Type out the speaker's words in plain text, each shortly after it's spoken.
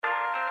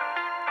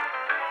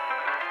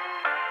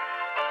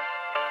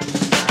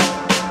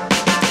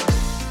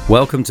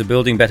Welcome to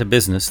Building Better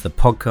Business, the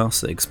podcast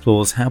that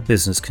explores how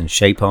business can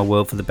shape our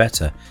world for the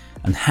better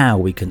and how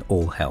we can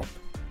all help.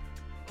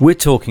 We're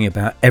talking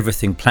about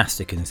everything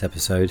plastic in this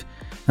episode,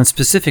 and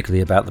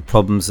specifically about the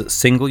problems that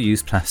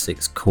single-use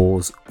plastics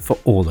cause for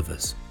all of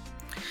us.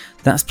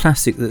 That's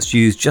plastic that's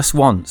used just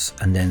once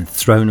and then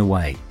thrown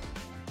away.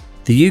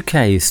 The UK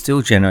is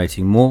still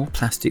generating more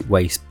plastic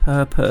waste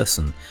per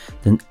person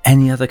than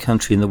any other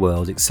country in the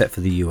world except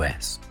for the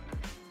US.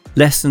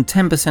 Less than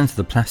 10% of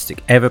the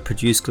plastic ever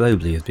produced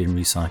globally has been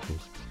recycled,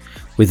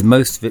 with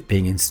most of it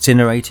being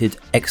incinerated,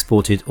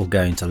 exported or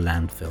going to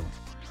landfill,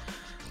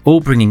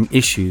 all bringing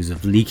issues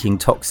of leaking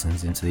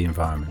toxins into the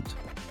environment.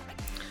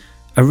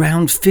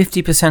 Around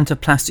 50% of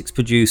plastics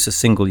produced are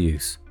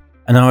single-use,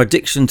 and our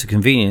addiction to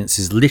convenience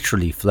is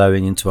literally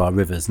flowing into our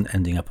rivers and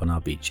ending up on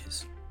our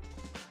beaches.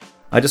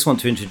 I just want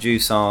to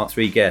introduce our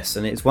three guests,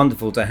 and it's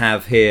wonderful to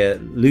have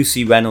here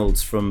Lucy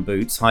Reynolds from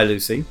Boots. Hi,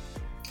 Lucy.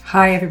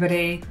 Hi,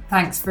 everybody.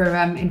 Thanks for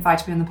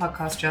inviting me on the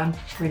podcast, John.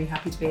 Really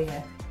happy to be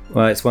here.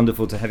 Well, it's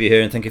wonderful to have you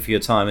here, and thank you for your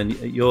time. And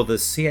you're the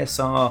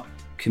CSR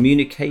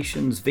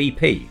Communications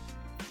VP.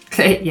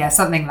 Yeah,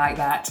 something like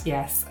that,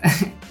 yes.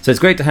 So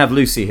it's great to have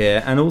Lucy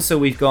here. And also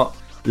we've got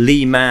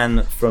Lee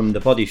Mann from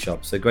The Body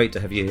Shop. So great to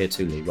have you here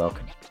too, Lee.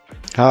 Welcome.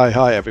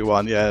 Hi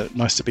everyone. Yeah,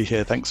 nice to be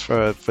here. Thanks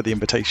for the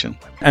invitation.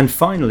 And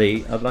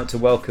finally, I'd like to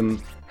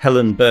welcome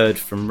Helen Bird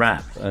from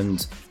WRAP.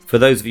 And for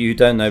those of you who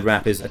don't know,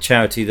 WRAP is a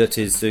charity that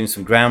is doing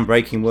some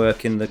groundbreaking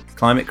work in the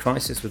climate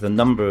crisis with a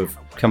number of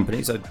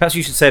companies. So perhaps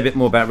you should say a bit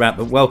more about WRAP,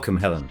 but welcome,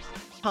 Helen.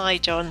 Hi,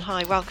 John.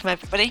 Hi, welcome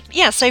everybody.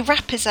 Yeah, so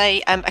WRAP is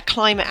a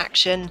climate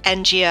action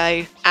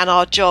NGO, and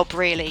our job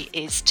really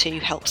is to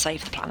help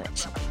save the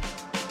planet.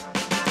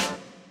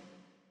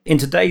 In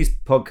today's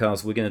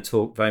podcast, we're going to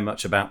talk very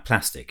much about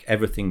plastic,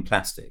 everything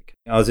plastic.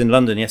 I was in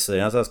London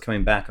yesterday. As I was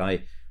coming back,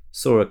 I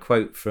saw a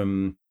quote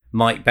from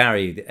Mike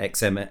Barry, the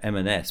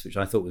ex-M&S, which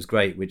I thought was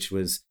great, which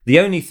was, "The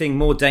only thing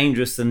more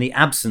dangerous than the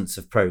absence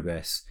of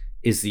progress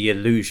is the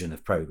illusion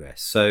of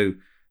progress." So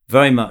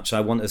very much I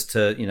want us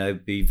to,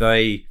 be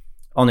very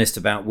honest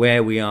about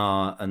where we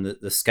are and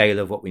the scale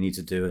of what we need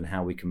to do and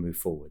how we can move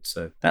forward.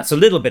 So that's a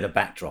little bit of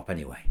backdrop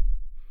anyway.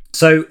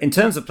 So in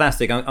terms of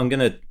plastic, I'm going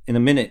to, in a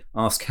minute,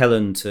 ask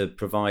Helen to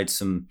provide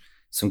some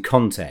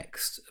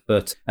context,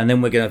 and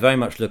then we're going to very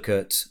much look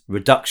at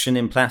reduction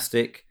in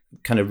plastic,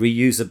 kind of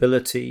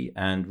reusability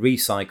and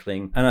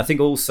recycling. And I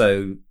think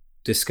also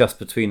discuss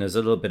between us a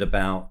little bit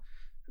about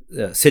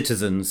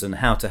citizens and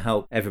how to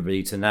help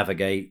everybody to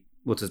navigate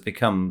what has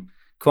become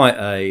quite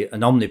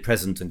an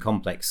omnipresent and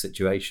complex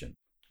situation.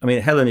 I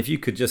mean, Helen, if you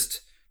could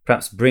just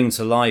perhaps bring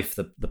to life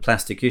the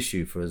plastic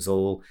issue for us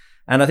all.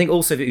 And I think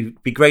also it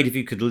would be great if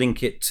you could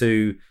link it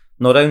to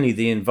not only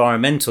the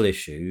environmental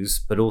issues,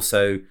 but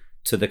also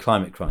to the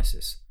climate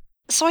crisis.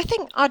 So I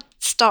think I'd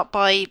start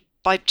by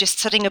just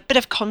setting a bit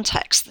of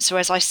context. So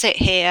as I sit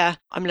here,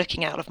 I'm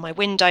looking out of my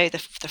window, the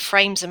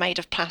frames are made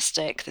of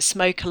plastic, the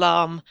smoke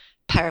alarm,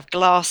 pair of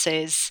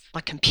glasses,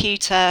 my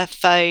computer,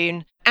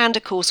 phone, and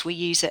of course we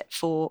use it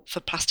for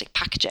plastic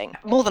packaging.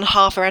 More than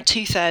half, around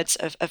 2/3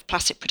 of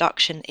plastic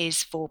production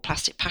is for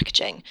plastic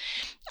packaging.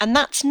 And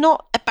that's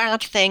not a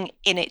bad thing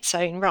in its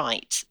own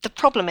right. The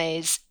problem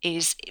is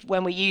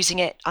when we're using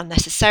it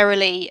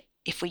unnecessarily,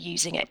 if we're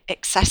using it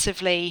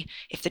excessively,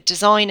 if the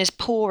design is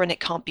poor and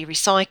it can't be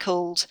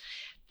recycled,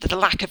 the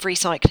lack of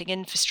recycling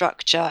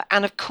infrastructure,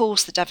 and of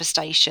course the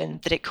devastation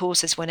that it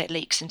causes when it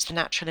leaks into the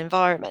natural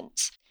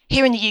environment.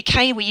 Here in the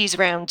UK, we use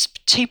around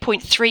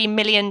 2.3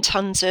 million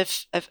tonnes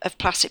of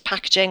plastic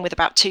packaging, with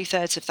about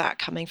 2/3 of that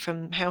coming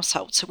from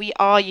households. So we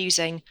are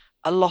using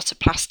a lot of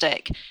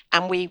plastic,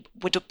 and we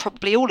would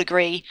probably all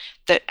agree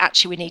that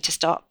actually we need to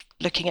start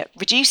looking at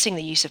reducing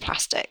the use of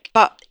plastic.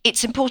 But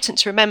it's important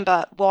to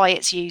remember why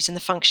it's used and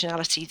the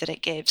functionality that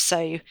it gives.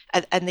 So,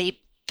 and the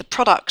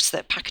products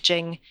that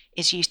packaging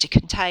is used to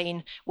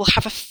contain will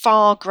have a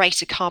far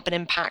greater carbon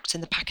impact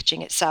than the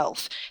packaging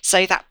itself.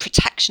 So that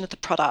protection of the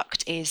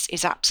product is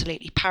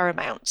absolutely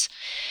paramount.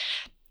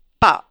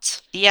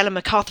 But the Ellen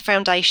MacArthur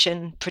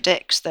Foundation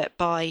predicts that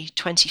by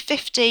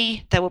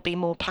 2050, there will be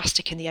more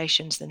plastic in the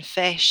oceans than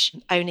fish.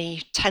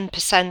 Only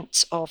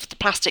 10% of the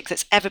plastic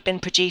that's ever been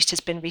produced has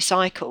been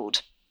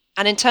recycled.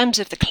 And in terms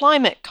of the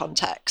climate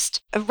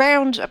context,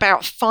 around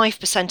about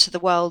 5% of the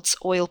world's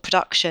oil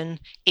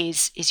production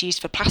is used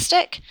for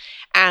plastic,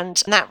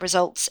 and that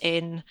results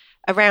in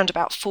around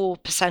about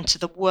 4%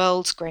 of the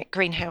world's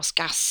greenhouse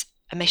gas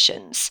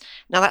emissions.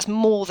 Now that's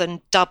more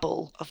than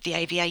double of the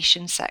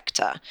aviation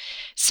sector.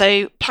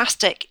 So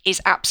plastic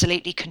is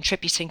absolutely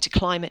contributing to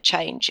climate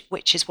change,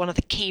 which is one of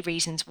the key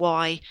reasons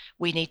why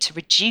we need to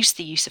reduce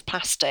the use of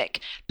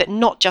plastic, but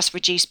not just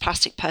reduce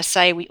plastic per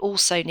se. We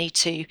also need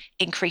to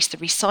increase the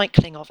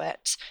recycling of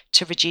it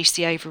to reduce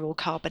the overall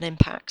carbon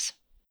impacts.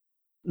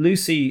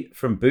 Lucy,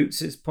 from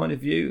Boots' point of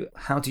view,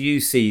 how do you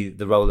see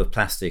the role of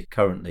plastic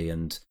currently?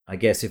 And I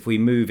guess if we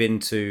move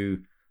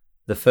into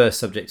the first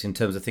subject in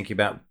terms of thinking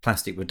about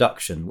plastic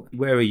reduction,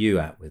 where are you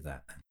at with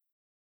that?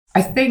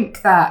 I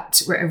think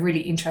that we're at a really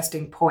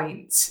interesting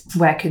point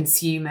where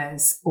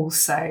consumers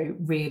also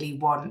really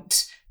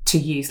want to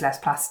use less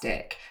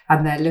plastic,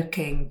 and they're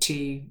looking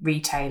to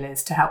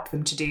retailers to help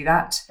them to do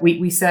that.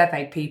 We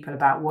surveyed people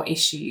about what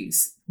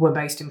issues were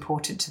most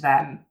important to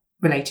them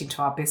relating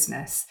to our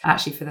business.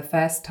 Actually, for the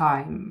first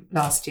time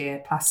last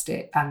year,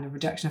 plastic and the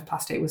reduction of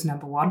plastic was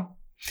number one.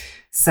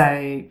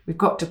 So we've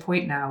got to a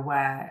point now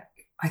where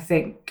I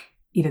think,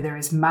 there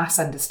is mass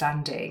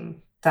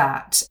understanding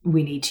that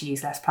we need to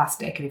use less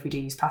plastic. And if we do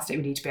use plastic,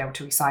 we need to be able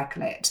to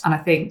recycle it. And I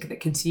think that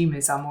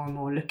consumers are more and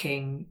more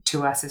looking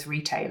to us as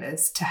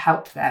retailers to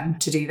help them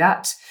to do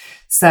that.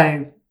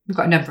 So we've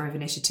got a number of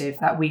initiatives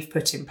that we've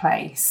put in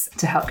place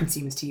to help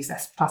consumers to use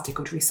less plastic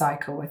or to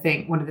recycle. I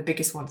think one of the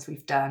biggest ones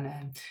we've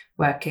done,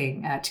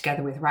 working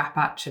together with WRAP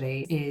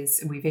actually,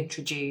 is we've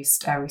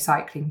introduced a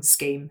recycling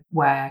scheme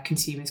where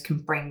consumers can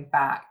bring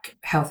back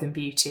health and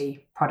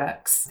beauty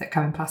products that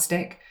come in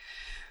plastic.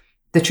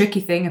 The tricky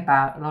thing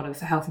about a lot of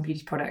the health and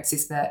beauty products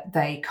is that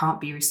they can't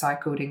be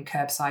recycled in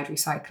curbside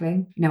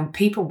recycling.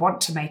 People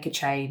want to make a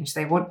change.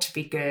 They want to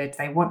be good.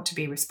 They want to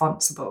be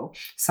responsible.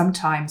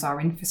 Sometimes our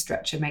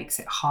infrastructure makes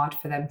it hard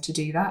for them to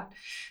do that.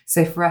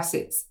 So for us,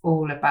 it's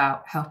all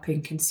about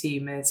helping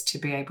consumers to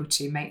be able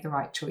to make the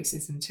right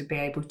choices and to be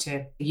able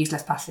to use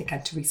less plastic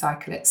and to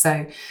recycle it.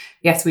 So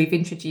yes, we've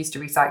introduced a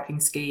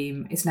recycling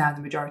scheme. It's now in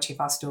the majority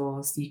of our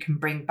stores. You can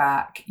bring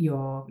back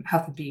your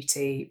health and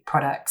beauty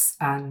products,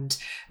 and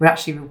we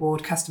actually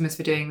reward customers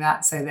for doing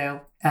that.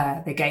 So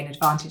they gain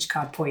Advantage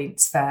Card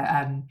points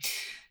for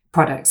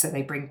products that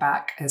they bring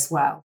back as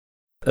well.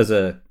 As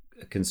a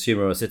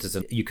consumer or a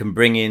citizen, you can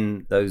bring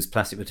in those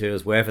plastic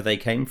materials wherever they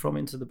came from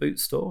into the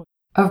Boots store?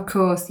 Of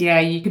course, yeah.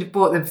 You could have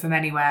bought them from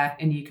anywhere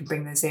and you can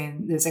bring those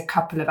in. There's a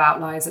couple of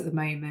outliers at the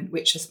moment,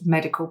 which is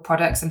medical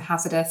products and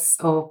hazardous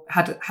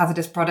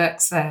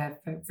products. For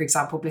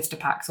example, blister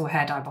packs or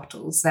hair dye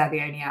bottles. They're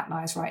the only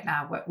outliers right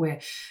now.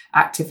 We're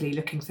actively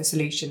looking for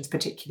solutions,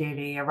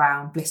 particularly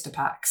around blister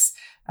packs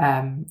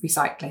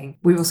recycling.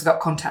 We've also got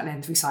contact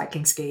lens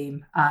recycling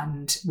scheme,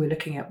 and we're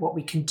looking at what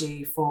we can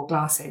do for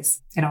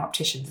glasses in our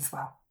opticians as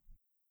well.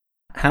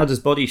 How does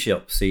Body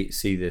Shop see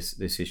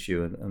this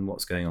issue and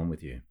what's going on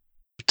with you?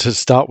 To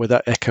start with,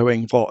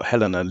 echoing what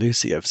Helen and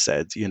Lucy have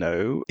said,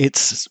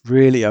 it's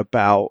really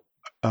about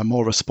a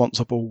more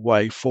responsible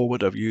way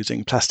forward of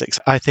using plastics.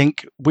 I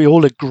think we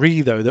all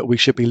agree, though, that we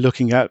should be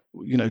looking at,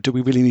 do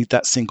we really need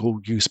that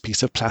single-use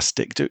piece of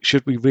plastic?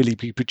 Should we really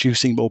be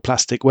producing more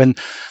plastic when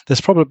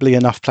there's probably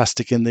enough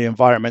plastic in the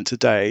environment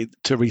today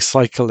to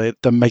recycle it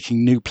than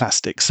making new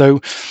plastic? So,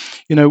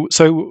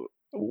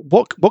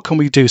 what can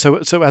we do? So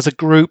as a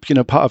group,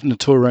 part of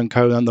Natura &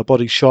 Co and the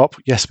Body Shop,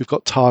 yes, we've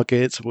got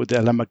targets with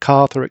Ellen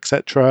MacArthur,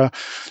 etc.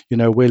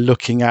 We're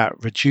looking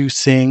at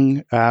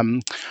reducing,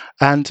 and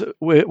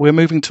we're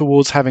moving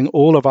towards having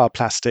all of our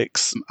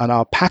plastics and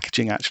our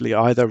packaging actually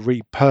either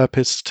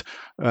repurposed,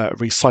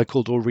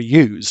 recycled or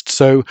reused.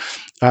 So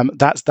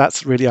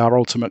that's really our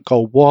ultimate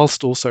goal,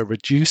 whilst also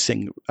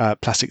reducing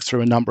plastics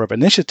through a number of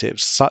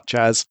initiatives, such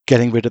as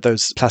getting rid of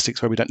those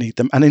plastics where we don't need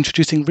them and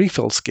introducing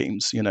refill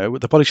schemes.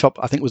 The Body Shop,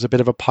 I think, was a bit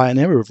of a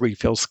pioneer of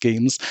refill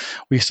schemes.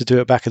 We used to do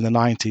it back in the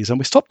 90s and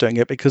we stopped doing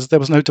it because there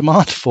was no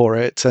demand for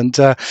it. And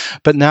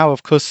but now,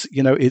 of course,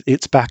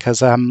 it's back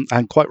as,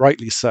 and quite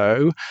rightly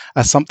so,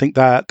 as something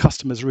that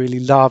customers really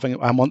love and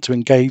want to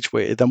engage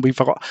with. And we've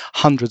got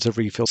hundreds of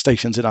refill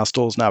stations in our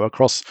stores now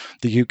across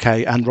the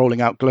UK and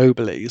rolling out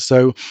globally.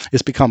 So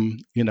it's become,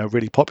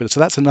 really popular. So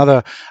that's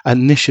another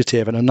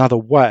initiative and another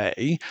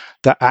way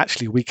that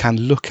actually we can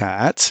look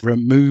at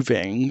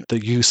removing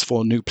the use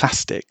for new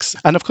plastics.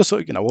 And of course,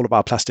 all of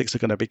our plastics are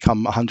going to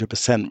become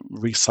 100%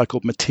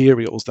 recycled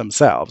materials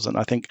themselves. And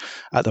I think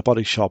at the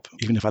Body Shop,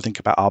 even if I think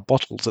about our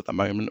bottles at the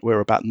moment, we're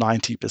about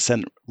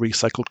 90%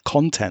 recycled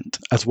content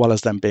as well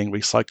as them being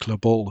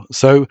recyclable.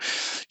 So,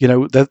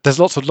 there's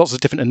lots of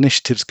different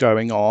initiatives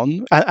going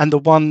on. And the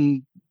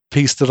one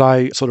piece that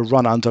I sort of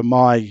run under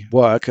my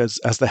work as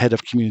the head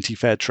of community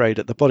fair trade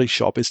at the Body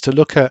Shop is to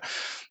look at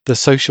the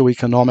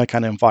socio-economic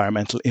and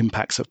environmental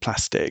impacts of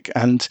plastic.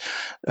 And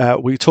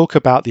we talk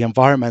about the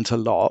environment a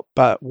lot,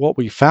 but what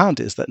we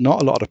found is that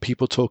not a lot of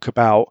people talk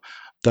about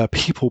the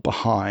people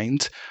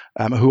behind,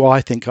 who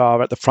I think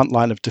are at the front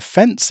line of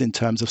defense in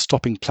terms of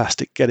stopping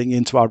plastic getting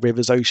into our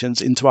rivers,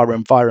 oceans, into our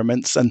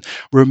environments and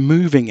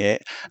removing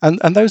it. And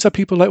those are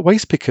people like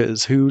waste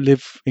pickers who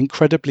live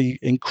incredibly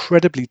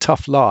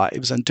tough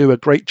lives and do a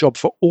great job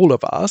for all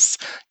of us,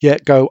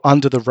 yet go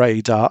under the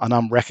radar and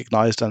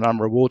unrecognized and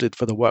unrewarded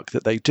for the work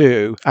that they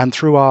do. And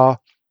through our,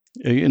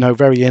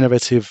 very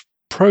innovative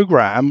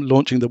program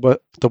launching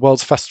the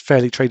world's first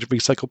fairly traded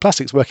recycled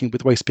plastics, working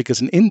with waste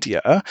pickers in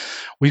India,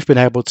 we've been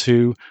able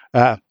to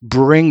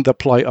bring the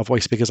plight of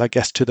waste pickers, I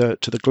guess, to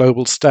the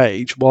global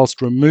stage,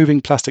 whilst removing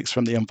plastics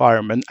from the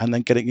environment and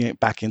then getting it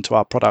back into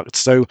our products.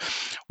 So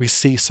we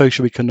see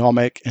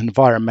socioeconomic,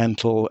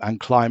 environmental, and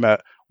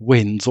climate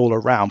wins all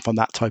around from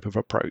that type of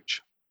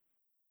approach.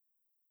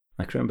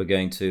 I can remember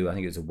going to, I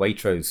think it was a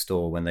Waitrose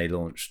store when they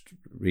launched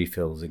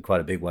refills in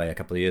quite a big way a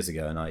couple of years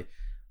ago, and I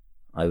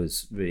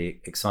was really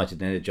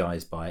excited and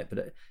energized by it,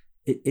 but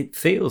it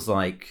feels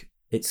like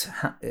it's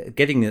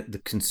getting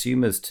the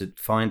consumers to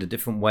find a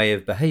different way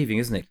of behaving,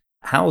 isn't it?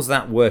 How's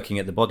that working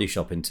at the Body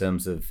Shop in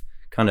terms of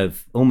kind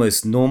of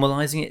almost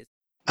normalizing it?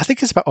 I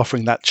think it's about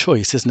offering that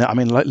choice, isn't it? I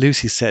mean, like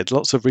Lucy said,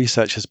 lots of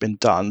research has been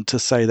done to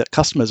say that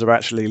customers are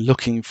actually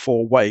looking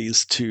for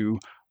ways to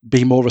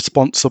be more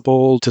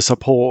responsible, to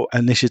support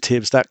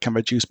initiatives that can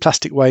reduce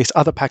plastic waste,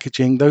 other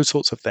packaging, those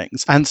sorts of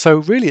things. And so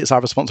really it's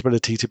our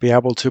responsibility to be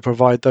able to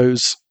provide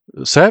those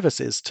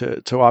services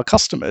to our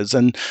customers.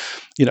 And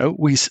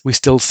we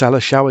still sell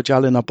a shower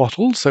gel in a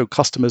bottle, so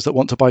customers that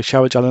want to buy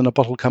shower gel in a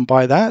bottle can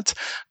buy that.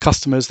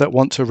 Customers that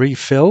want to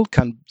refill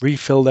can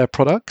refill their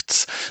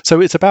products.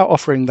 So it's about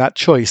offering that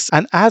choice.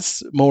 And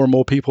as more and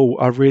more people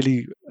are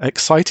really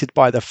excited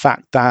by the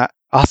fact that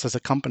us as a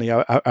company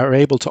are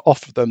able to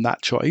offer them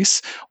that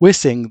choice, we're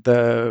seeing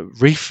the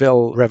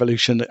refill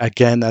revolution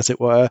again, as it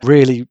were,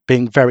 really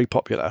being very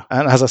popular.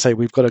 And as I say,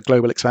 we've got a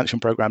global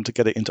expansion program to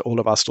get it into all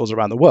of our stores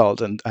around the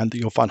world, and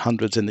you'll find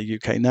hundreds in the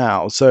UK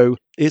now. So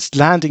it's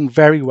landing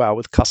very well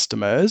with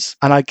customers.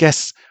 And I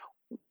guess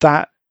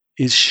that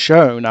is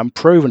shown and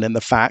proven in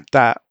the fact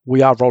that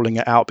we are rolling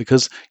it out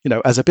because,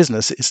 as a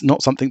business, it's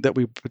not something that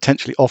we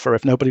potentially offer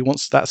if nobody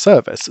wants that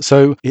service.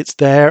 So it's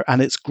there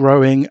and it's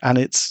growing and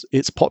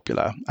it's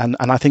popular. And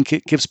I think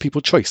it gives people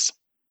choice.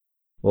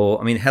 Well,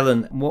 I mean,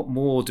 Helen, what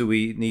more do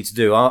we need to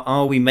do?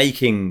 Are we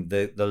making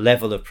the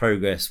level of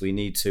progress we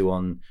need to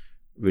on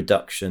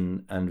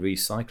reduction and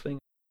recycling?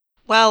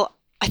 Well,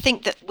 I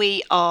think that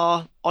we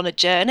are on a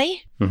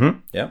journey. Mm-hmm.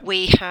 Yeah.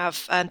 We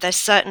have, there's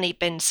certainly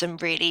been some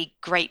really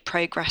great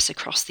progress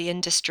across the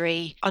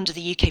industry. Under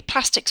the UK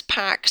Plastics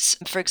Pact,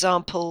 for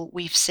example,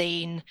 we've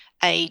seen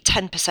a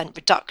 10%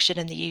 reduction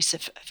in the use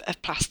of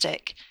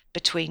plastic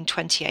between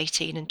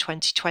 2018 and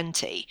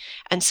 2020,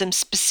 and some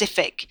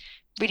specific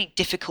really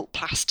difficult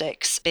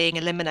plastics being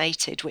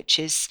eliminated, which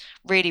is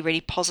really, really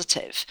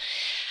positive.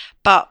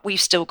 But we've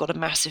still got a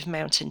massive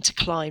mountain to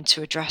climb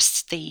to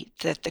address the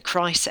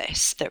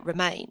crisis that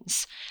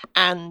remains.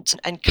 And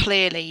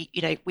clearly,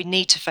 we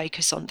need to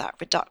focus on that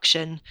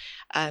reduction.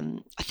 I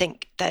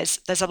think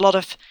there's a lot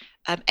of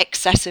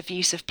excessive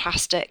use of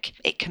plastic.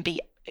 It can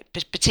be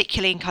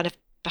particularly in kind of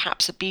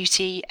perhaps a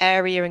beauty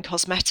area and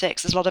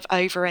cosmetics. There's a lot of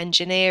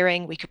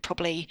over-engineering. We could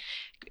probably,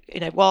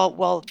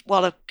 while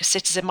a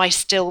citizen might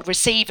still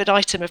receive an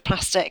item of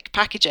plastic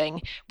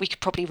packaging, we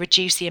could probably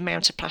reduce the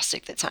amount of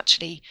plastic that's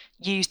actually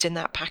used in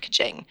that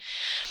packaging.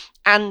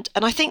 And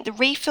I think the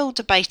refill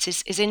debate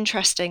is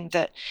interesting,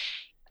 that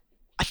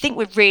I think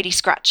we're really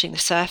scratching the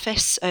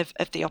surface of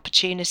the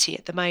opportunity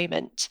at the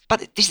moment.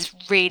 But this is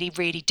really,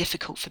 really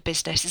difficult for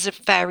business. It's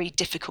a very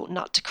difficult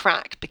nut to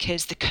crack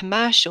because the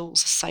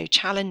commercials are so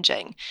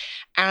challenging.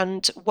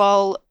 And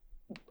while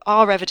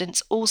our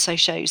evidence also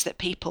shows that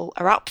people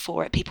are up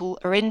for it, people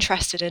are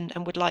interested in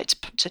and would like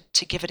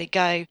to give it a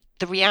go,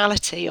 the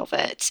reality of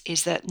it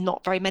is that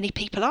not very many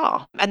people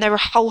are. And there are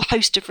a whole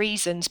host of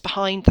reasons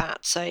behind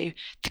that. So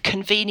the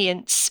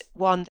convenience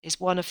one is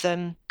one of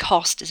them,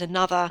 cost is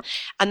another.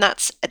 And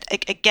that's,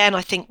 again,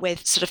 I think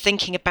with sort of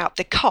thinking about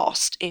the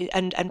cost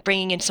and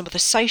bringing in some of the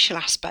social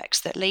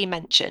aspects that Lee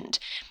mentioned,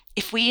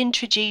 if we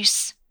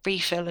introduce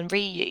refill and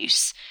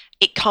reuse,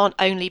 it can't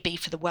only be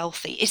for the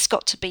wealthy. It's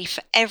got to be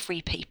for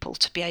every people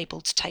to be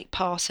able to take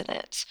part in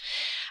it.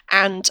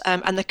 And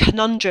the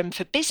conundrum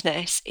for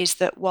business is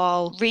that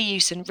while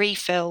reuse and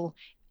refill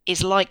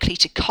is likely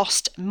to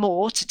cost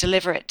more to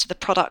deliver it to the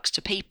products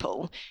to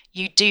people,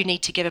 you do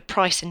need to give a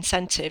price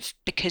incentive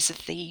because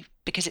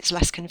it's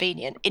less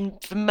convenient.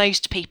 For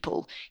most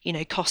people,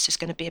 cost is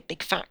going to be a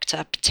big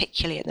factor,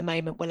 particularly at the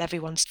moment when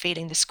everyone's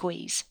feeling the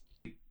squeeze.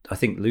 I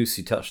think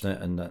Lucy touched on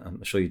it, and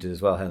I'm sure you did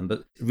as well, Helen,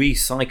 but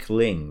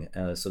recycling,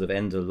 sort of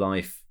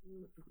end-of-life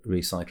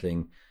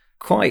recycling,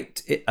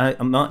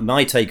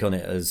 my take on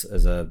it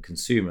as a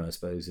consumer, I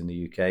suppose, in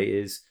the UK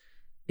is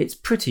it's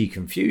pretty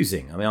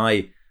confusing. I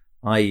mean,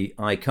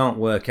 I can't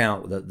work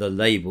out the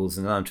labels,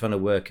 and I'm trying to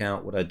work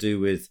out what I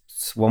do with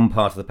one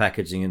part of the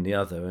packaging and the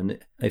other. And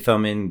if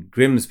I'm in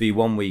Grimsby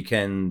one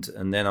weekend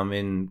and then I'm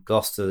in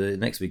Gloucester the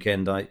next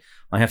weekend, I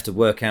have to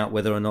work out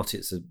whether or not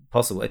it's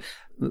possible.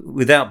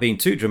 Without being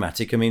too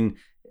dramatic, I mean,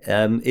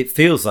 it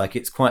feels like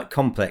it's quite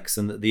complex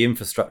and that the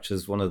infrastructure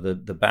is one of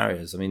the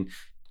barriers. I mean,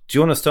 do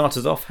you want to start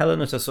us off,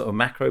 Helen, at a sort of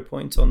macro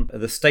point on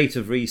the state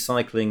of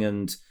recycling,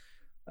 and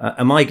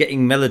am I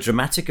getting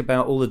melodramatic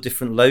about all the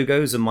different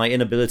logos and my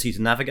inability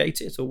to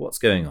navigate it, or what's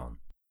going on?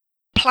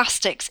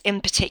 Plastics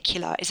in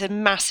particular is a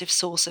massive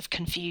source of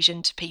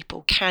confusion to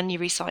people. Can you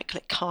recycle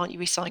it? Can't you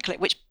recycle it?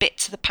 Which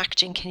bits of the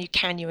packaging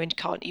can you and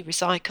can't you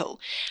recycle?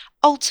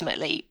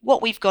 Ultimately,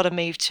 what we've got to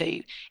move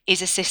to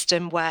is a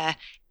system where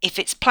if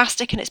it's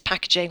plastic and it's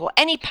packaging or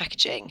any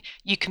packaging,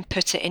 you can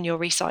put it in your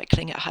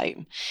recycling at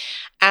home.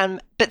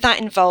 But that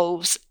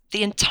involves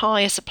the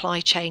entire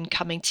supply chain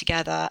coming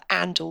together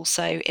and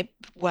also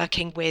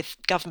working with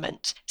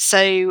government.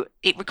 So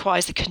it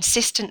requires the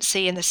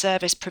consistency in the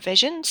service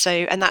provision.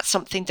 And that's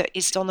something that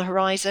is on the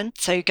horizon.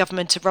 So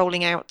government are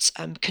rolling out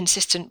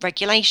consistent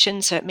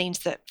regulation. So it means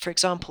that, for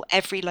example,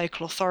 every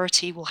local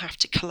authority will have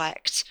to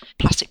collect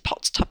plastic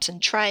pots, tubs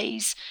and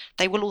trays.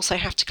 They will also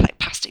have to collect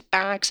plastic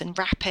bags and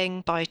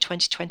wrapping by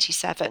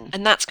 2027.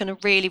 And that's going to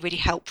really, really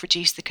help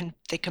reduce the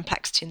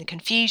complexity and the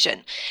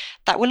confusion.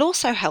 That will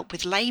also help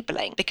with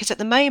labelling, because at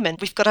the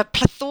moment we've got a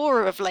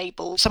plethora of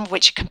labels, some of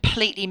which are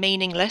completely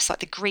meaningless, like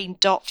the green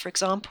dot, for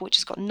example, which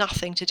has got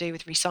nothing to do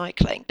with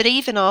recycling. But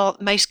even our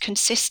most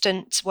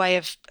consistent way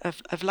of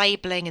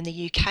labelling in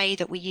the UK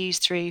that we use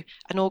through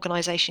an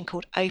organisation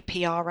called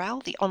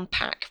OPRL, the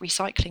On-Pack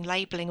Recycling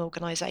Labelling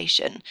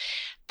Organisation,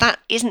 that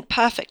isn't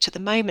perfect at the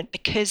moment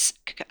because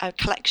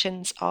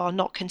collections are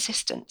not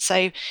consistent.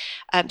 So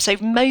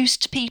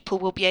most people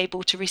will be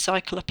able to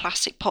recycle a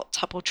plastic pot,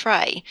 tub or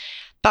tray,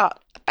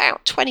 but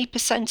about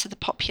 20% of the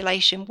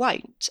population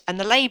won't. And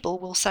the label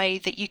will say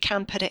that you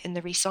can put it in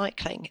the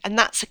recycling. And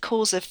that's a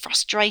cause of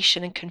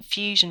frustration and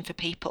confusion for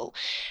people.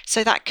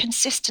 So that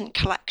consistent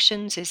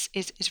collections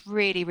is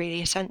really,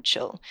 really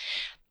essential.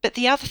 But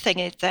the other thing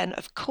is then,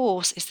 of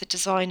course, is the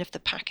design of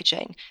the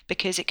packaging,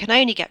 because it can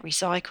only get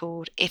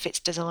recycled if it's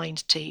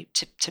designed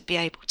to be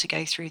able to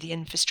go through the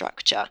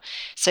infrastructure.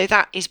 So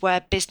that is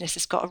where business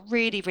has got a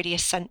really, really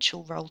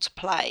essential role to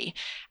play.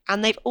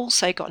 And they've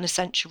also got an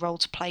essential role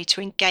to play to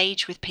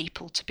engage with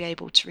people to be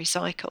able to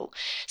recycle.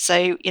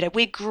 So,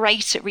 we're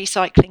great at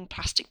recycling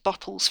plastic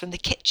bottles from the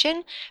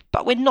kitchen,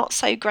 but we're not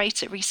so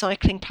great at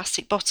recycling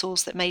plastic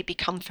bottles that maybe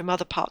come from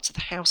other parts of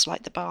the house,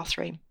 like the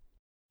bathroom.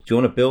 Do you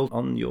want to build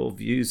on your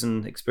views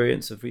and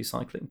experience of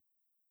recycling?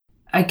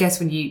 I guess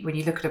when you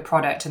look at a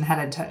product, and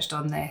Helen touched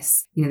on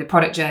this, the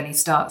product journey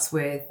starts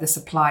with the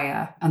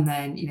supplier, and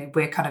then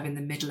we're kind of in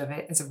the middle of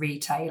it as a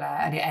retailer,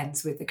 and it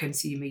ends with the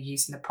consumer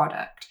using the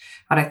product.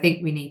 And I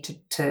think we need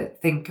to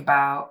think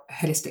about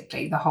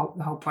holistically the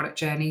whole product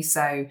journey.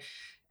 So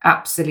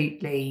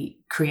absolutely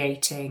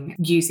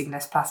using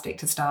less plastic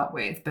to start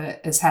with, but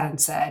as Helen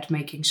said,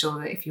 making sure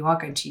that if you are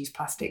going to use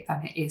plastic,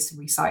 then it is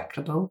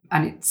recyclable.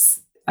 And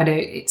I know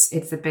it's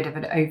a bit of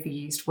an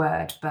overused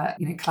word, but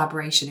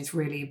collaboration is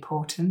really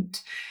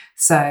important.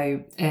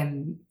 So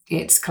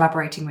it's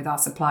collaborating with our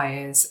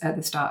suppliers at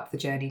the start of the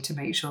journey to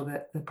make sure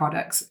that the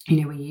products,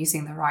 we're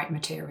using the right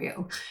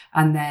material.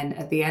 And then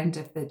at the end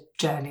of the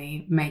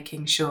journey,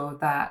 making sure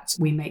that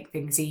we make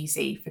things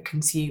easy for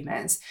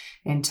consumers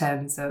in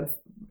terms of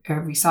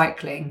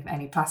recycling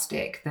any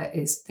plastic that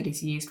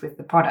is used with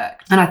the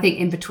product. And I think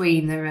in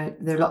between there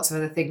are lots of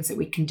other things that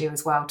we can do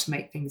as well to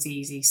make things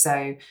easy.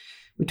 So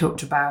we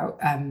talked about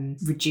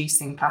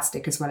reducing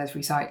plastic as well as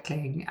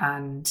recycling,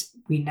 and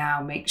we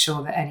now make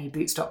sure that any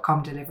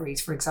Boots.com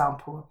deliveries, for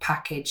example, are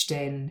packaged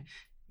in,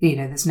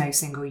 there's no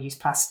single-use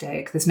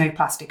plastic, there's no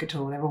plastic at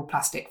all, they're all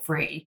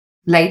plastic-free.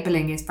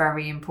 Labelling is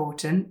very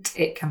important.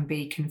 It can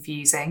be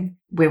confusing.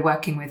 We're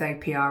working with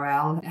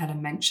OPRL,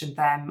 Helen mentioned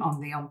them, on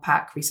the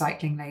On-Pack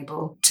recycling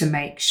label to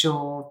make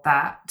sure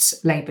that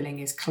labelling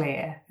is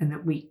clear and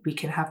that we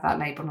can have that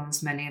label on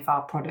as many of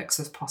our products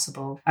as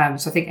possible.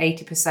 So I think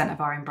 80%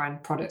 of our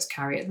in-brand products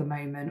carry it at the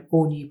moment.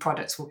 All new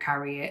products will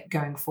carry it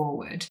going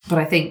forward. But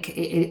I think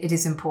it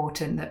is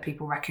important that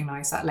people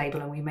recognise that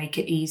label and we make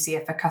it easier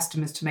for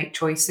customers to make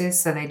choices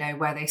so they know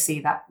where they see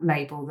that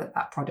label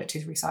that product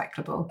is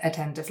recyclable at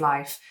end of life.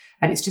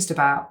 And it's just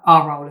about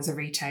our role as a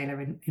retailer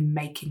in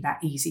making that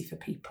easy for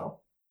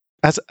people.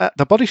 As at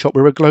The Body Shop,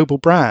 we're a global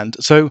brand.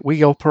 So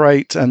we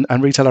operate and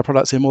retail our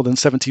products in more than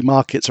 70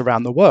 markets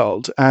around the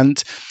world.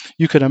 And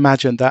you can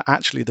imagine that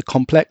actually the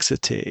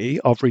complexity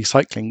of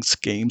recycling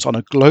schemes on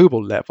a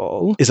global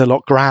level is a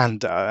lot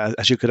grander,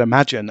 as you could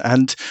imagine.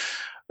 And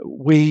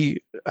we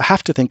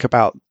have to think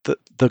about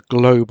the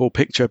global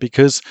picture,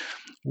 because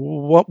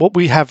what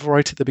we have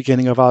right at the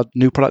beginning of our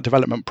new product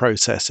development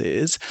process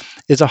is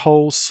a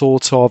whole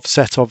sort of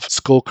set of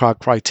scorecard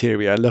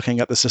criteria looking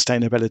at the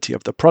sustainability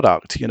of the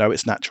product,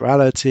 its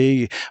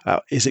naturality,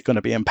 is it going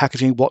to be in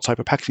packaging, what type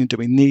of packaging do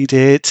we need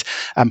it,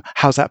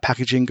 how's that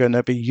packaging going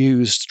to be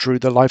used through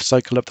the life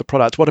cycle of the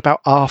product, what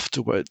about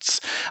afterwards?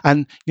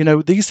 And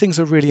these things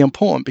are really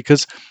important,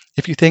 because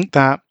if you think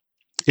that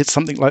it's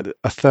something like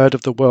a third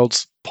of the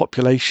world's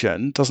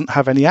population doesn't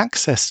have any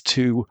access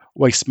to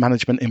waste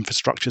management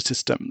infrastructure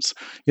systems.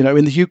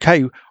 In the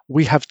UK,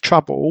 we have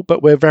trouble,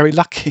 but we're very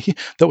lucky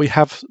that we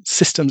have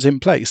systems in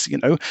place,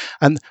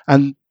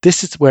 and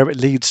this is where it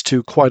leads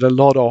to quite a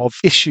lot of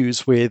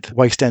issues with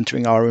waste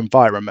entering our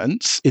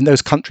environments in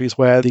those countries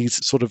where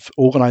these sort of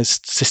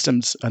organized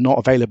systems are not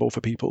available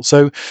for people.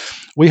 So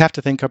we have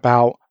to think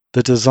about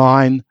the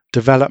design,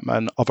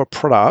 development of a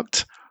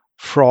product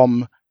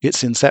from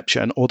its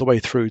inception all the way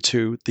through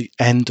to the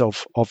end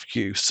of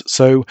use.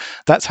 So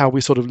that's how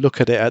we sort of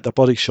look at it at The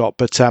Body Shop.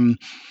 But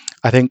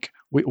I think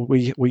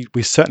we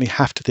certainly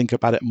have to think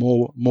about it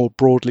more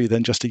broadly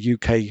than just a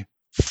UK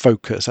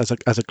focus as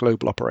a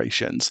global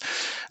operations.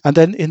 And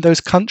then in those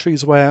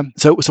countries where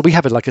so we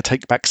have a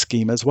take back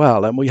scheme as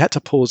well, and we had to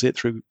pause it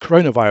through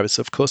coronavirus,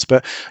 of course,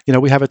 but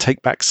we have a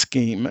take back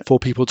scheme for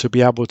people to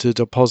be able to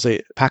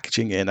deposit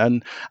packaging in,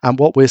 and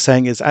what we're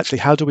saying is actually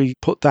how do we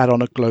put that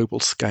on a global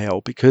scale,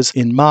 because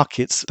in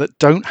markets that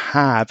don't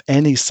have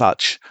any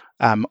such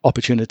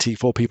opportunity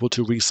for people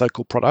to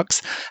recycle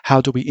products.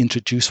 How do we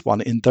introduce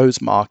one in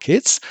those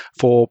markets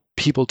for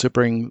people to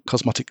bring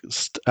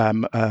cosmetics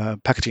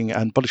packaging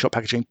and body shop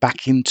packaging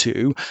back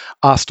into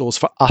our stores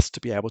for us to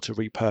be able to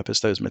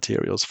repurpose those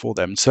materials for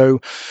them? So,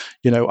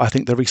 I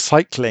think the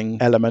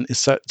recycling element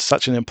is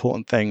such an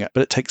important thing,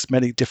 but it takes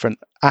many different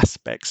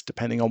aspects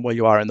depending on where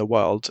you are in the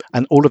world.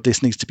 And all of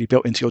this needs to be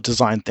built into your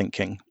design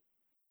thinking.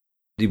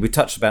 We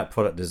touched about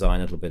product design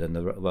a little bit and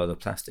the world of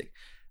plastic.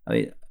 I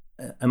mean,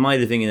 am I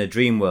living in a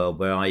dream world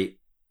where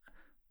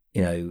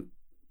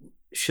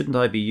shouldn't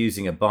I be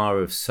using a bar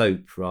of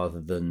soap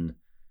rather than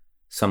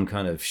some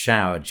kind of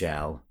shower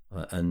gel?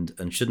 And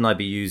shouldn't I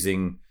be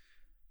using,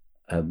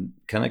 can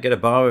I get a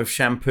bar of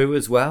shampoo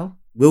as well?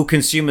 Will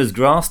consumers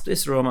grasp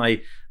this, or am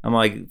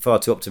I far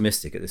too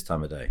optimistic at this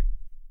time of day?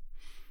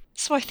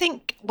 So I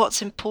think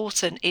what's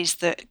important is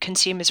that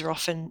consumers are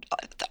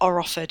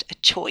offered a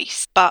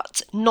choice,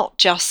 but not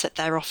just that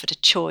they're offered a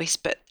choice,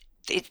 but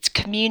it's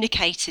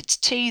communicated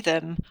to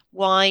them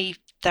why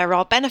there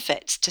are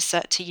benefits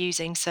to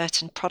using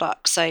certain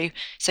products. So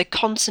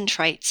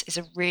concentrates is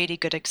a really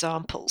good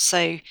example.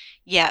 So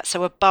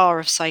a bar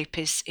of soap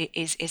is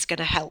going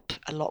to help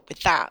a lot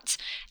with that.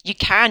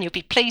 You'll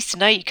be pleased to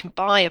know you can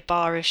buy a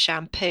bar of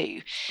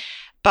shampoo,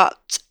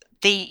 but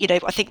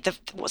I think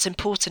what's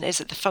important is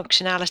that the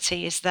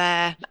functionality is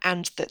there,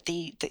 and that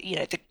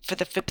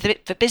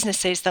for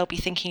businesses, they'll be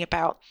thinking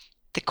about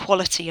the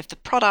quality of the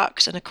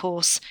product, and of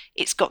course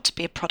it's got to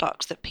be a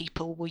product that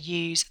people will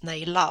use and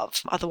they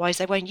love, otherwise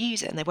they won't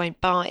use it and they won't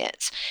buy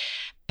it.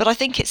 But I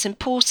think it's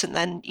important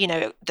then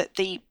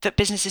that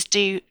businesses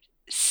do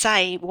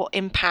say what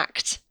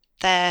impact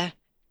their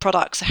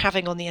products are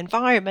having on the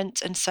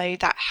environment, and so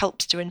that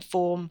helps to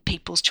inform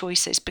people's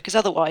choices, because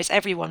otherwise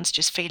everyone's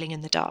just feeling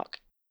in the dark.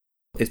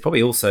 It's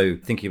probably also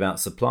thinking about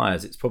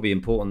suppliers. It's probably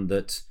important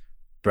that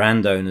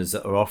brand owners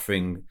that are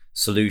offering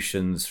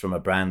solutions from a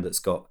brand that's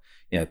got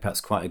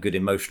perhaps quite a good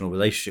emotional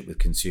relationship with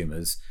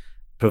consumers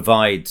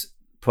provide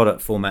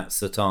product formats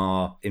that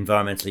are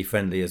environmentally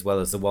friendly, as well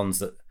as the ones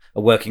that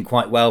are working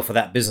quite well for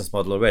that business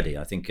model already.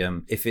 I think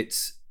if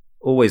it's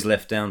always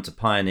left down to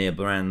pioneer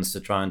brands to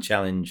try and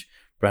challenge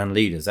brand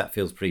leaders, that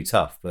feels pretty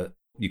tough. But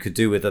you could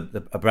do with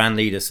a brand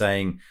leader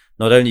saying,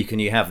 not only can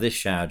you have this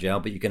shower gel,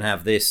 but you can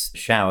have this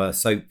shower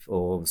soap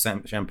or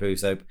shampoo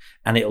soap,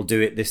 and it'll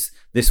do it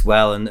this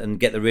well and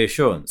get the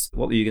reassurance.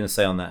 What were you going to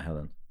say on that,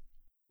 Helen?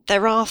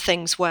 There are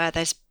things where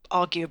there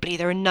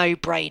are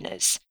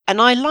no-brainers.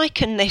 And I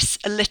liken this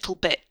a little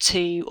bit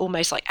to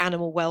almost like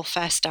animal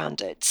welfare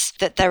standards,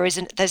 that there's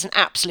an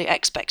absolute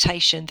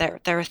expectation.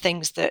 There are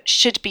things that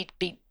should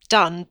be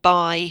done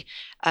by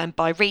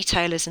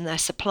retailers and their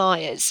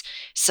suppliers.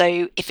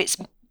 So if it's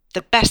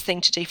the best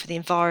thing to do for the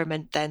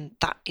environment, then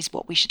that is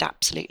what we should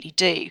absolutely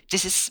do.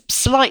 This is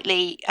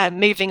slightly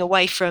moving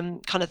away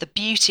from kind of the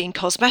beauty and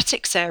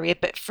cosmetics area,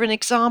 but for an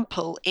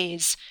example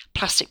is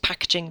plastic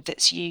packaging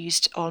that's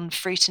used on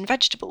fruit and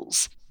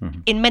vegetables. Mm-hmm.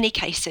 In many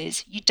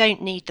cases, you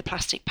don't need the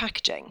plastic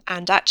packaging,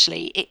 and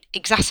actually it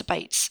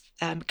exacerbates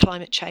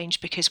climate change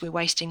because we're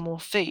wasting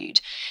more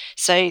food.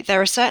 So there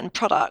are certain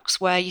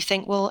products where you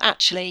think, well,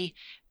 actually,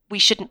 we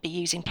shouldn't be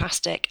using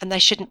plastic, and there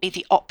shouldn't be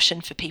the option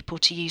for people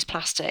to use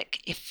plastic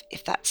if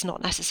that's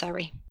not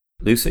necessary.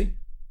 Lucy?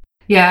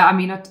 Yeah, I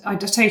mean, I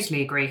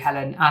totally agree,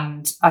 Helen.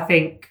 And I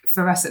think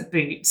for us at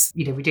Boots,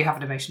 we do have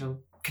an emotional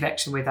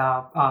connection with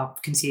our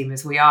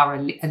consumers. We are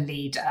a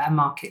leader, a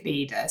market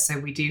leader. So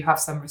we do have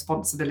some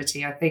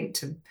responsibility, I think,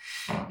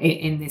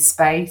 in this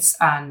space.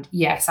 And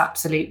yes,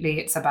 absolutely,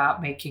 it's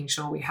about making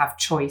sure we have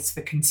choice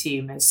for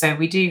consumers. So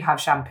we do have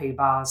shampoo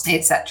bars,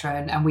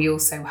 etc. And we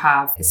also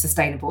have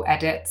sustainable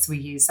edits. We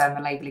use a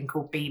labelling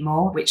called Be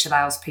More, which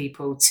allows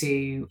people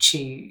to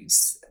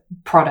choose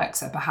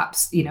products that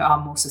perhaps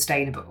are more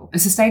sustainable. And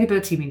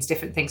sustainability means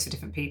different things for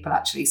different people.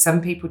 Actually,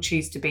 some people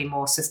choose to be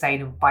more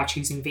sustainable by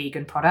choosing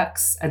vegan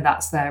products, and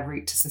that's their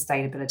route to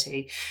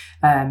sustainability,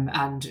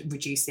 and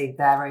reducing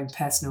their own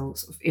personal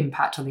sort of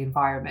impact on the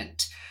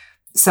environment.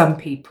 Some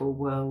people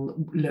will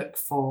look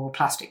for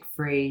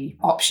plastic-free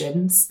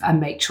options and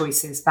make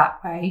choices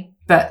that way.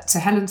 But to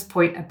Helen's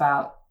point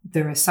about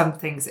there are some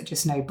things that are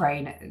just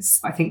no-brainers.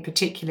 I think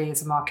particularly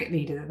as a market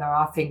leader that there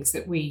are things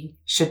that we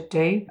should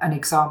do. An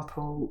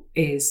example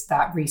is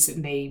that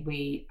recently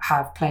we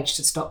have pledged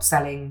to stop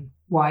selling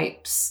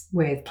wipes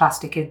with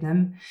plastic in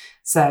them.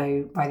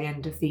 So by the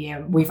end of the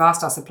year, we've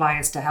asked our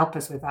suppliers to help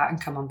us with that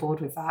and come on board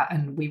with that.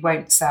 And we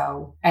won't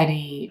sell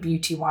any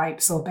beauty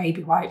wipes or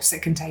baby wipes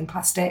that contain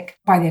plastic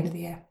by the end of the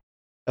year.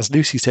 As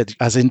Lucy said,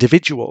 as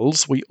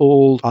individuals, we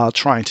all are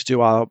trying to do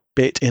our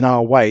bit in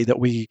our way that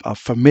we are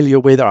familiar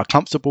with, are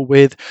comfortable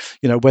with,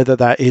 whether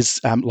that is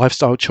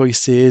lifestyle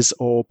choices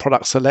or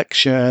product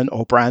selection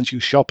or brands you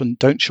shop and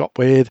don't shop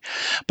with.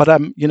 But,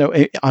 I'm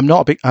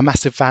not a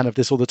massive fan of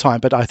this all the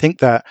time, but I think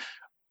that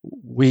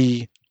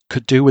we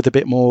could do with a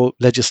bit more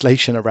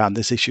legislation around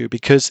this issue,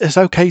 because it's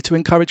okay to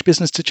encourage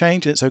business to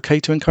change and it's okay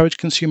to encourage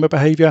consumer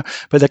behavior,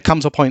 but there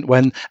comes a point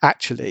when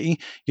actually,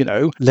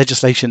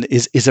 legislation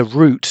is a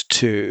route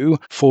to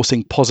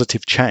forcing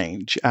positive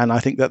change. And I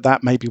think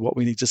that may be what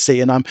we need to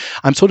see. And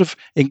I'm sort of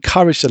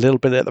encouraged a little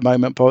bit at the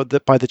moment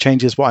by the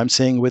changes what I'm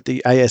seeing with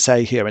the ASA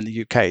here in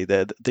the UK,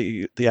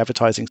 the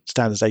Advertising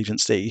Standards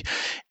Agency,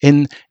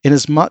 in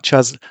as much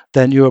as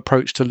their new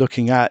approach to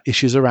looking at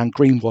issues around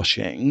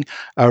greenwashing,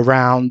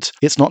 around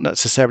it's not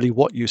necessarily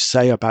what you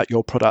say about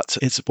your product,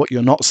 it's what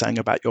you're not saying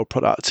about your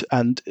product,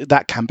 and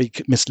that can be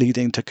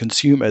misleading to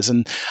consumers.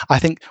 And I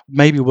think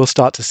maybe we'll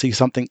start to see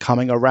something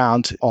coming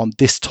around on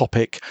this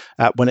topic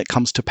when it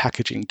comes to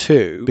packaging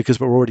too, because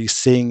we're already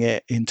seeing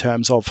it in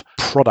terms of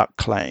product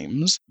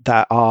claims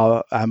that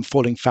are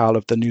falling foul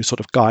of the new sort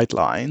of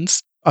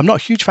guidelines. I'm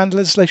not a huge fan of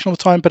legislation all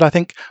the time, but I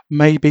think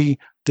maybe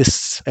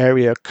this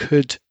area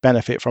could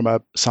benefit from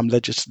some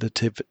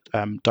legislative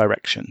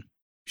direction.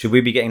 Should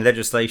we be getting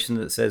legislation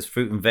that says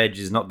fruit and veg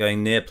is not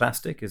going near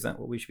plastic? Is that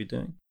what we should be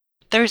doing?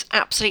 There is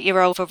absolutely a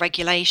role for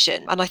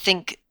regulation. And I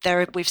think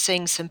we've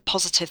seen some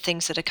positive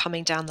things that are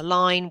coming down the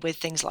line with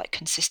things like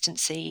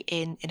consistency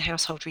in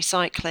household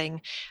recycling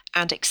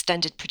and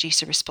extended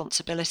producer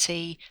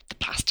responsibility, the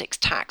plastics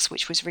tax,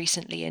 which was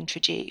recently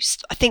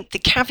introduced. I think the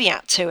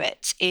caveat to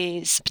it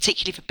is,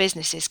 particularly for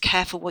businesses,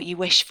 careful what you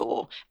wish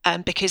for,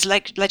 because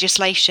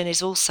legislation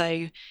is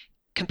also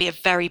can be a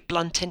very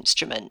blunt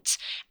instrument.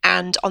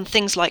 And on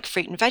things like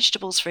fruit and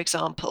vegetables, for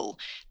example,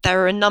 there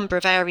are a number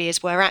of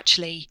areas where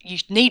actually you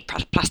need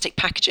plastic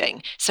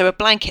packaging. So a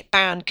blanket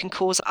ban can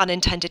cause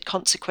unintended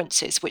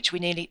consequences, which we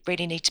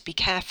really need to be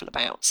careful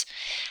about.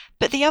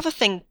 But the other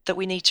thing that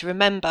we need to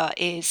remember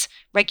is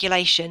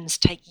regulations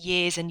take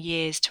years and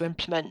years to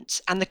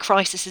implement, and the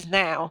crisis is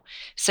now.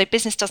 So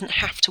business doesn't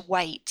have to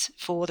wait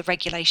for the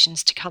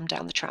regulations to come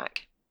down the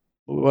track.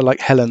 Well, like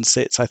Helen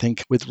sits, I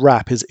think, with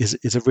WRAP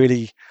is a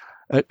really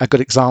a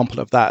good example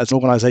of that as an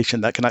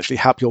organization that can actually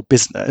help your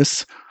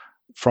business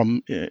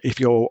from if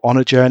you're on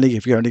a journey,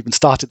 if you haven't even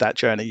started that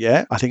journey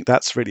yet. I think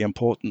that's really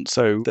important.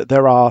 So that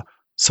there are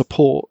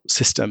support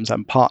systems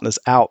and partners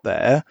out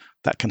there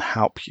that can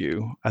help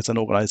you as an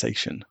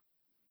organization.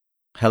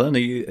 Helen, are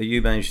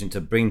you managing to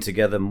bring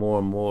together more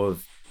and more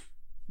of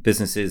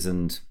businesses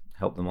and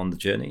help them on the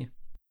journey?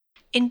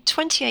 In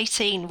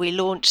 2018, we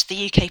launched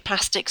the UK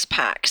Plastics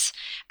Pacts,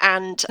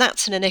 and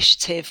that's an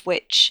initiative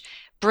which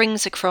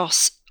brings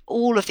across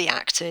all of the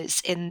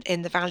actors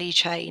in the value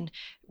chain,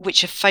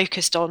 which are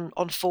focused on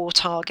 4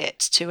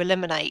 targets: to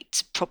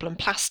eliminate problem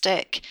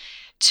plastic,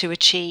 to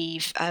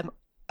achieve a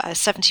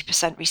 70%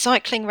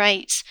 recycling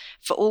rate,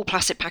 for all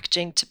plastic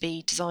packaging to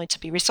be designed to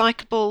be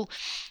recyclable,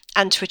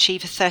 and to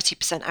achieve a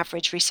 30%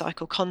 average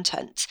recycled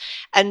content.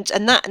 And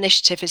that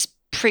initiative has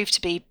proved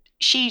to be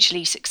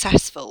hugely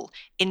successful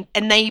in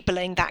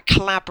enabling that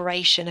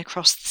collaboration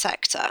across the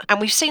sector. And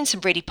we've seen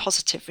some really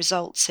positive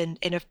results in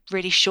a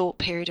really short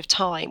period of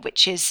time,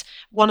 which is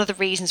one of the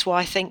reasons why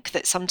I think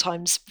that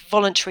sometimes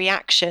voluntary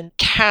action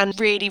can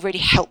really, really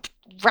help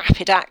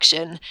rapid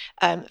action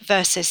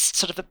versus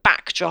sort of a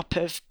backdrop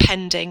of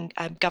pending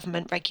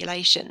government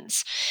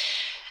regulations.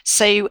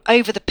 So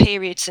over the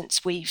period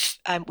since we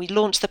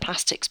launched the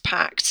Plastics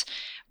Pact,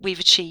 we've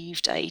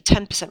achieved a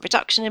 10%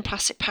 reduction in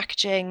plastic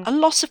packaging. A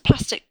lot of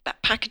plastic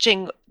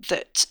packaging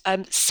that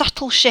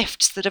subtle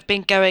shifts that have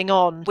been going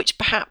on, which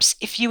perhaps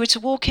if you were to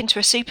walk into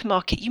a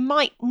supermarket, you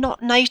might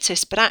not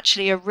notice, but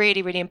actually are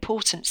really, really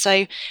important.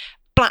 So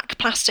black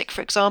plastic,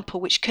 for example,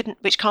 which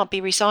can't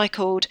be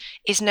recycled,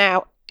 is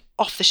now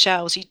off the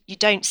shelves. You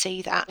don't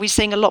see that. We're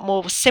seeing a lot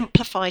more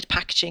simplified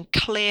packaging,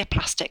 clear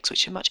plastics,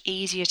 which are much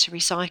easier to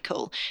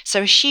recycle.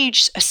 So a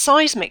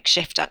seismic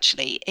shift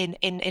actually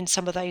in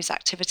some of those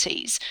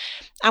activities.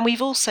 And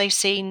we've also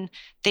seen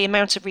the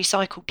amount of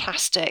recycled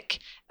plastic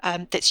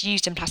that's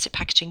used in plastic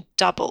packaging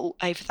double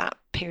over that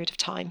period of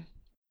time.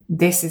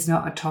 This is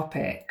not a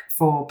topic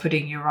for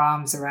putting your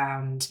arms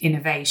around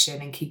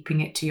innovation and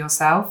keeping it to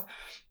yourself.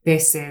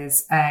 This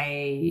is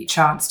a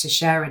chance to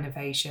share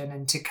innovation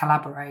and to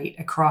collaborate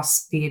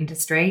across the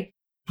industry.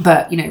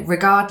 But,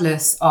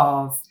 regardless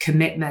of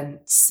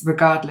commitments,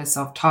 regardless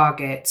of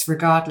targets,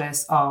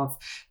 regardless of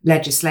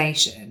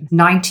legislation,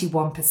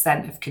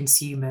 91% of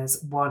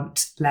consumers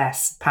want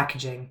less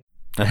packaging.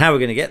 And how are we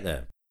going to get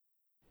there?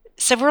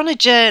 So we're on a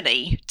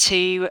journey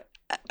to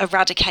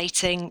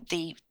eradicating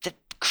the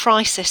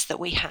crisis that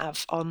we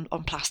have on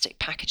plastic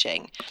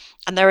packaging.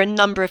 And there are a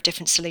number of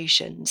different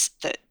solutions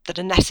that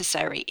are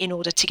necessary in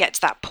order to get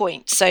to that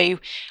point. So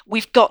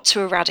we've got to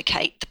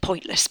eradicate the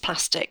pointless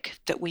plastic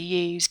that we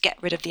use, get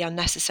rid of the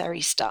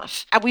unnecessary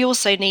stuff. And we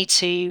also need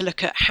to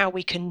look at how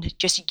we can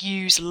just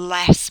use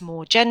less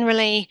more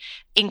generally,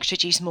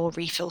 introduce more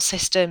refill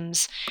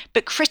systems,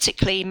 but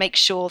critically make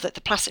sure that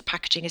the plastic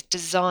packaging is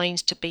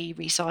designed to be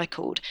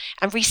recycled.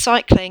 And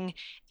recycling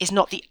is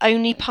not the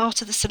only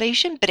part of the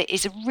solution, but it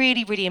is a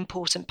really, really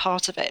important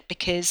part of it,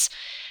 because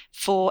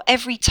for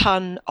every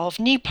tonne of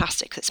new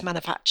plastic that's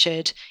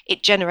manufactured,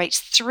 it generates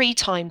 3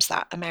 times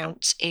that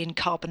amount in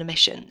carbon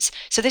emissions.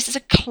 So this is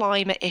a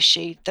climate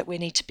issue that we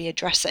need to be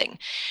addressing.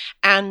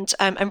 And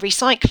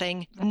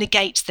recycling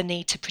negates the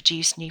need to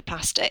produce new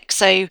plastic.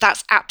 So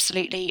that's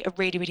absolutely a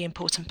really, really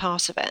important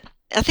part of it.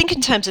 I think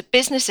in terms of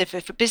business, if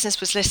a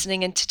business was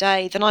listening in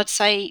today, then I'd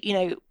say,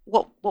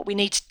 what we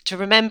need to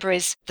remember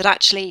is that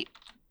actually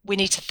we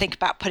need to think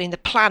about putting the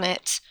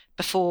planet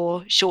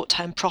before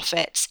short-term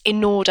profits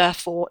in order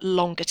for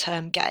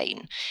longer-term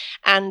gain,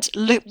 and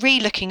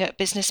re-looking at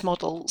business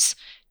models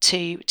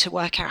to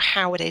work out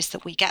how it is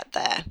that we get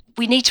there.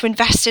 We need to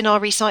invest in our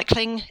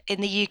recycling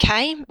in the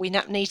UK. We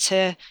need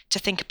to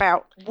think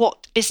about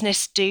what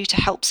business do to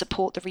help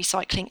support the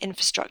recycling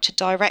infrastructure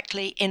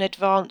directly in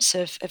advance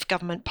of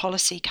government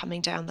policy coming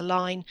down the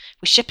line.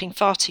 We're shipping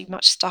far too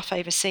much stuff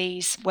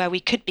overseas where we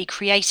could be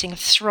creating a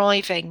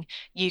thriving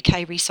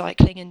UK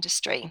recycling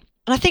industry.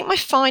 And I think my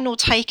final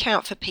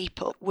takeout for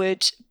people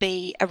would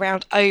be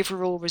around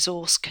overall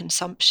resource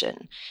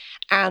consumption.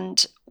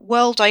 And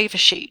World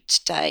Overshoot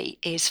Day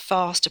is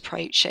fast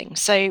approaching.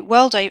 So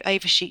World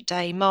Overshoot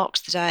Day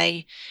marks the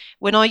day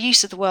when our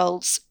use of the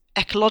world's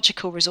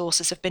ecological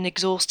resources have been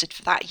exhausted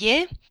for that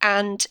year.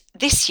 And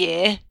this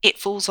year it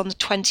falls on the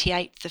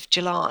 28th of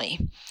July.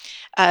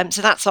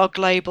 So that's our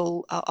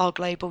global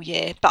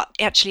year. But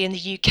actually in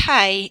the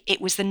UK,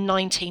 it was the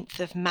 19th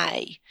of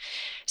May.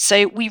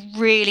 So we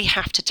really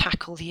have to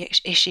tackle the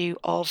issue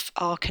of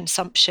our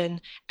consumption,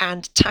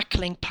 and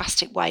tackling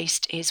plastic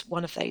waste is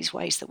one of those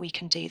ways that we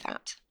can do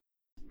that.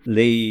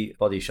 Lee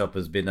Body Shop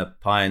has been a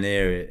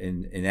pioneer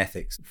in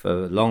ethics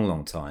for a long,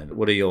 long time.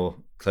 What are your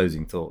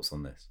closing thoughts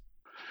on this?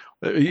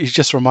 You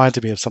just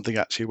reminded me of something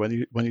actually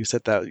when you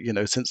said that,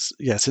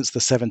 since the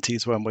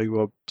 70s, when we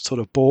were sort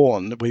of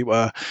born, we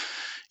were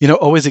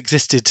always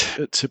existed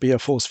to be a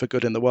force for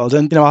good in the world.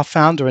 And our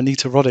founder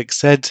Anita Roddick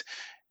said,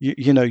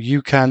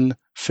 you can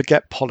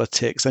forget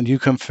politics and you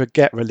can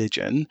forget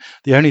religion.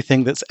 The only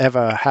thing that's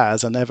ever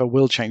has and ever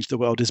will change the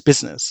world is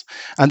business.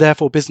 And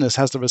therefore business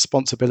has the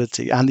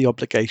responsibility and the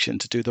obligation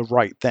to do the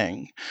right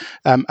thing.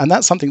 And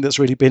that's something that's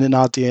really been in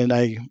our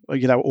DNA,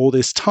 all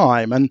this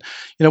time. And,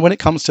 when it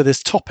comes to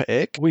this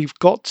topic, we've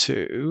got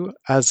to,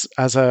 as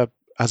a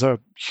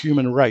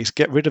human race,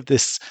 get rid of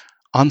this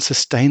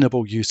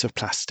unsustainable use of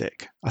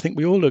plastic. I think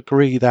we all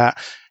agree that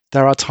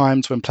there are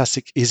times when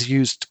plastic is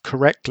used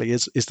correctly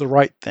is the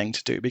right thing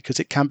to do, because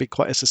it can be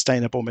quite a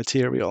sustainable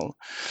material.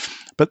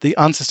 But the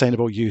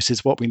unsustainable use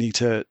is what we need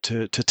to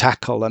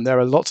tackle. And there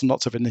are lots and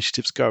lots of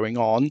initiatives going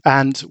on.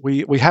 And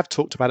we have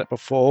talked about it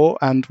before,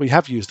 and we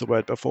have used the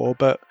word before,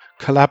 but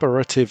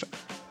collaborative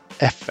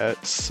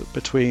efforts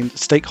between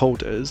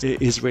stakeholders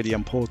is really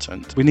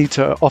important. We need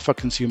to offer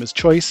consumers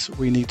choice.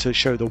 We need to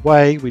show the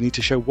way. We need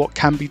to show what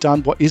can be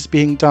done, what is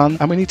being done,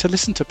 and we need to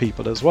listen to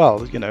people as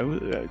well.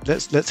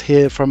 Let's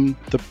hear from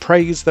the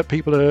praise that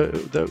people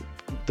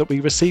that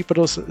we receive, but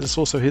also let's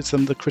also hear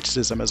some of the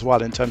criticism as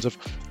well in terms of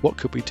what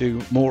could we do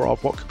more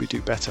of, what could we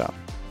do better.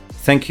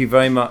 Thank you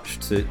very much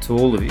to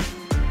all of you.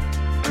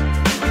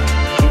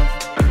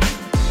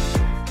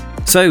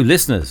 So,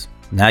 listeners,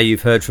 now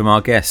you've heard from our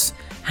guests.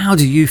 How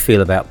do you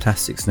feel about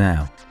plastics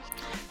now?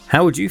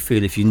 How would you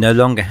feel if you no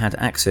longer had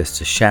access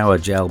to shower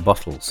gel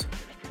bottles?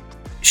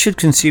 Should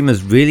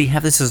consumers really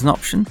have this as an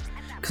option,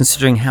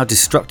 considering how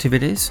destructive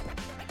it is?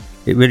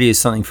 It really is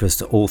something for us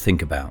to all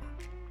think about.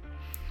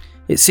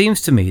 It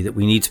seems to me that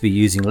we need to be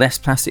using less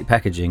plastic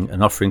packaging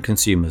and offering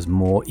consumers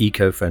more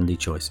eco-friendly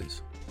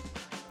choices.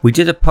 We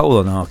did a poll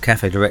on our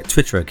Cafe Direct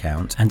Twitter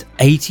account, and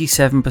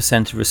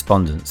 87% of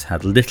respondents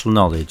had little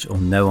knowledge or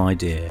no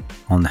idea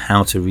on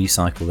how to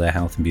recycle their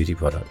health and beauty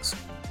products.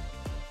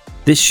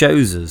 This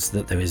shows us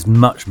that there is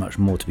much, much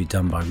more to be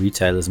done by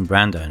retailers and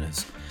brand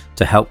owners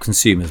to help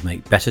consumers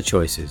make better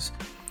choices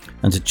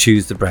and to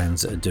choose the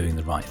brands that are doing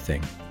the right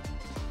thing.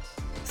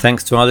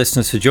 Thanks to our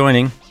listeners for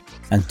joining,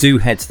 and do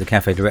head to the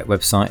Cafe Direct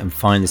website and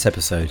find this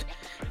episode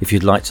if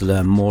you'd like to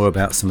learn more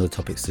about some of the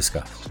topics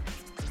discussed.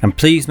 And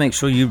please make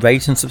sure you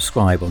rate and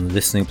subscribe on the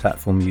listening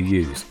platform you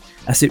use,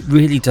 as it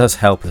really does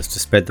help us to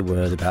spread the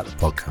word about the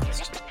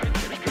podcast.